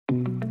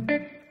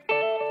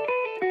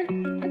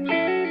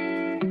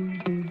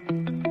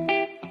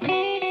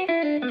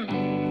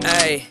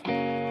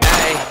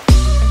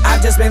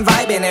just been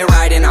vibing and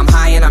riding. I'm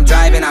high and I'm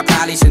driving, I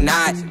probably should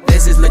not.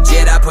 This is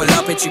legit, I pull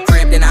up at your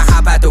crib, then I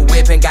hop out the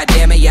whip and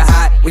goddamn it, you're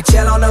hot. We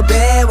chill on the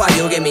bed while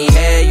you give me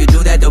head. You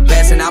do that the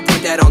best and I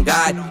put that on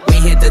God. We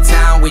hit the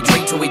town, we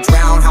drink till we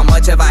drown. How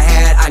much have I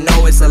had? I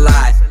know it's a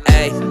lot.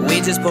 Ay,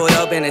 we just pulled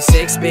up in a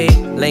 6-speed.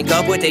 Link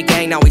up with the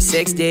gang, now we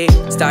 60.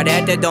 Start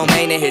at the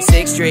domain and hit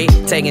 6th Street.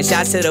 Taking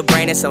shots to the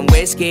brain and some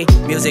whiskey.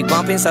 Music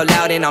bumping so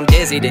loud and I'm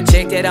dizzy. The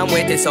chick that I'm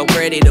with is so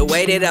pretty. The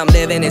way that I'm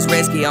living is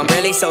risky. I'm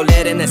really so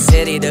lit in the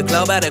city. The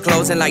club out of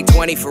closing like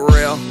 20 for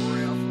real.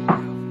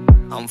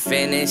 I'm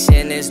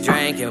finishing this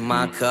drink in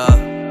my cup.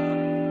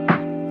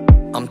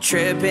 I'm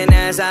tripping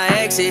as I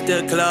exit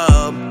the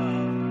club.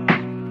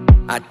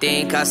 I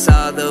think I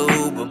saw the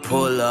Uber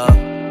pull up.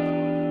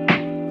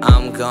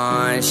 I'm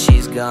gone,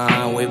 she's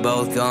gone, we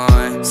both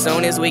gone.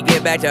 Soon as we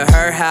get back to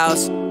her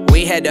house,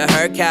 we head to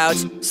her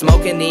couch.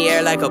 Smoke in the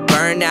air like a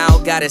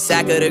burnout. Got a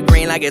sack of the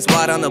green like it's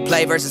what on the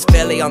play versus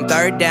Philly on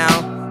 3rd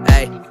down.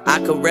 Ay, I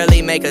could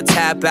really make a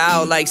tap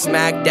out like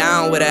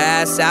SmackDown with her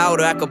ass out.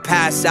 Or I could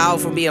pass out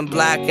from being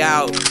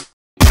blackout.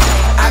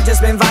 I've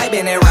just been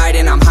vibing and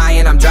riding. I'm high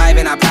and I'm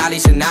driving, I probably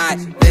should not.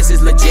 This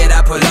is legit,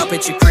 I pull up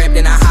at your crib,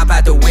 then I hop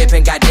out the whip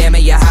and goddamn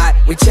it, you're hot.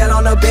 We chill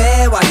on the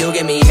bed while you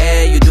give me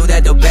head. You do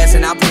that the best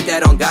and I put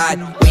that on God.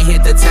 We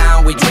hit the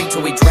town, we drink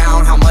till we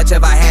drown. How much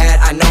have I had?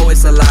 I know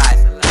it's a lot.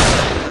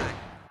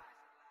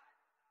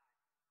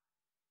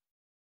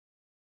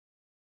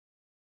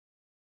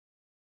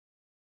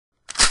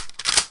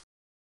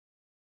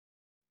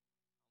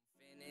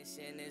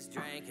 Finishing this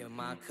drink in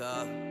my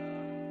cup.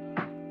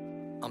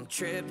 I'm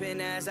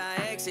tripping as I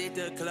exit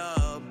the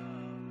club.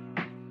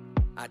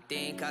 I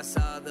think I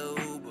saw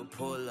the Uber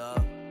pull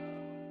up.